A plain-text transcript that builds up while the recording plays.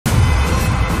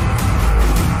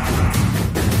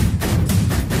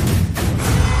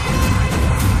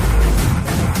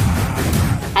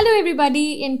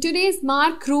everybody, in today's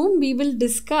Mark Room, we will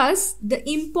discuss the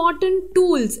important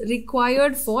tools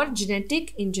required for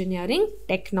genetic engineering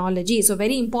technology. So,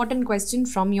 very important question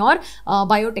from your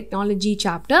biotechnology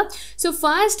chapter. So,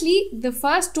 firstly, the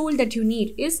first tool that you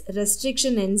need is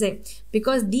restriction enzyme,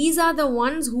 because these are the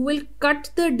ones who will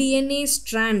cut the DNA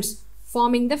strands,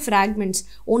 forming the fragments.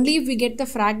 Only if we get the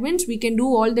fragments, we can do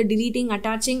all the deleting,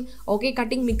 attaching, okay,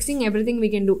 cutting, mixing, everything we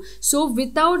can do. So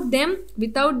without them,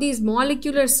 without these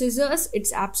molecular scissors,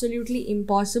 it's absolutely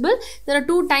impossible. There are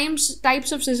two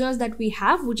types of scissors that we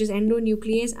have, which is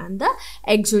endonuclease and the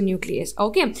exonuclease.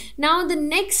 Okay, now the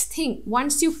next thing,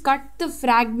 once you cut the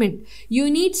fragment, you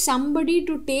need somebody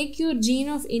to take your gene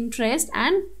of interest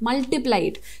and multiply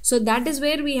it. So that is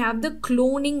where we have the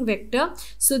cloning vector.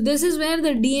 So this is where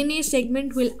the DNA segment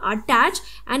will attach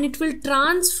and it will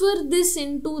transfer this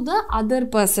into the other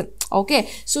person. Okay,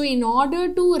 so in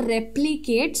order to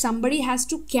replicate, somebody has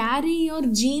to carry your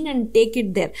gene and take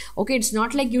it there. Okay, it's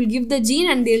not like you'll give the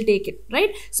gene and they'll take it,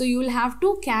 right? So you will have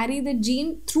to carry the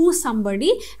gene through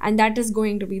somebody, and that is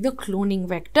going to be the cloning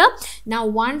vector. Now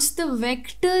once the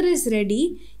vector is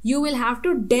ready, you will have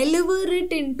to deliver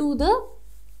it into the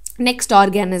next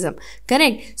organism,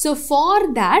 correct? So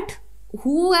for that,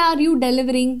 who are you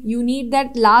delivering? You need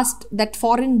that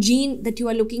foreign gene that you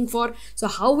are looking for. So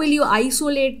how will you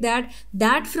isolate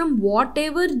that from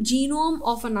whatever genome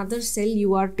of another cell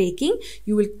you are taking?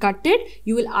 You will cut it,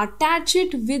 you will attach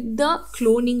it with the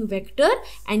cloning vector,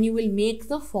 and you will make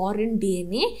the foreign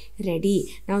DNA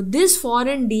ready. Now this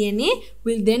foreign DNA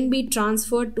will then be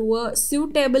transferred to a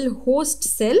suitable host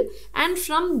cell, and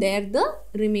from there the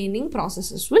remaining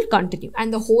processes will continue,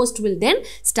 and the host will then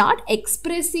start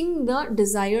expressing the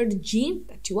desired gene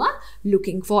that you are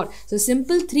looking for. So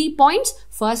simple 3 points: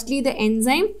 firstly the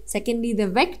enzyme, secondly the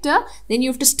vector, then you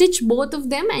have to stitch both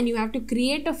of them and you have to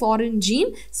create a foreign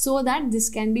gene so that this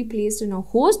can be placed in a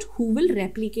host who will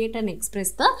replicate and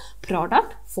express the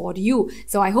product for you.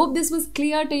 So I hope this was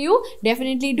clear to you.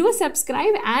 Definitely do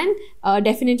subscribe and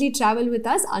definitely travel with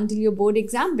us until your board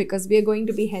exam, because we are going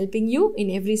to be helping you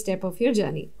in every step of your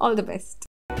journey. All the best.